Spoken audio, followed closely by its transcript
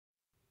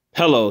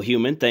Hello,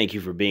 human. Thank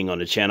you for being on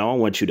the channel. I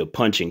want you to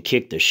punch and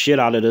kick the shit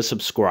out of the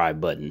subscribe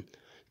button.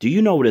 Do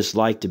you know what it's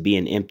like to be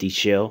an empty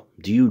shell?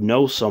 Do you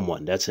know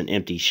someone that's an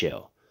empty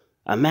shell?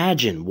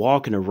 Imagine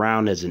walking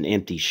around as an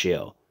empty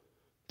shell.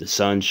 The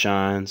sun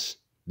shines,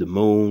 the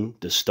moon,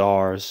 the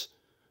stars.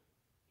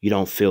 You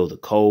don't feel the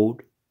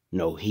cold,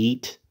 no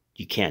heat.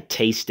 You can't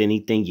taste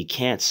anything. You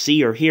can't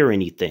see or hear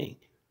anything.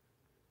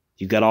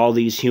 You got all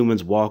these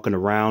humans walking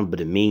around, but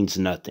it means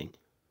nothing.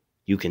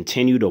 You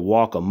continue to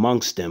walk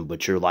amongst them,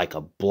 but you're like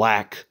a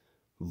black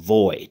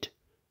void.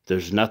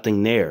 There's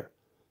nothing there.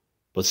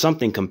 But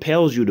something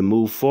compels you to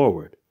move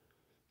forward.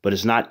 But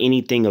it's not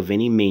anything of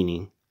any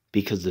meaning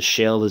because the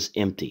shell is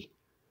empty.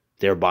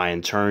 Thereby,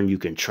 in turn, you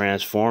can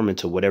transform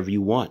into whatever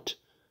you want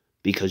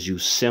because you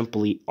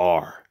simply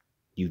are.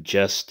 You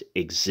just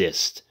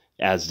exist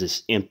as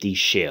this empty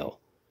shell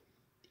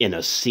in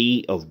a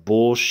sea of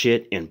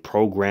bullshit and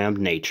programmed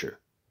nature.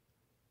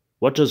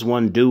 What does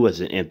one do as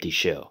an empty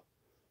shell?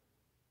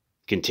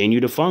 Continue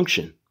to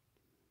function.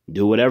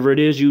 Do whatever it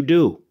is you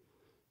do.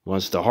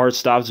 Once the heart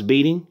stops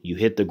beating, you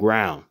hit the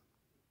ground.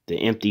 The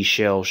empty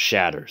shell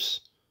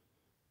shatters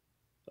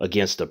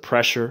against the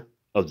pressure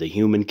of the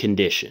human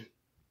condition.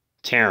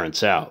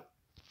 Terrence out.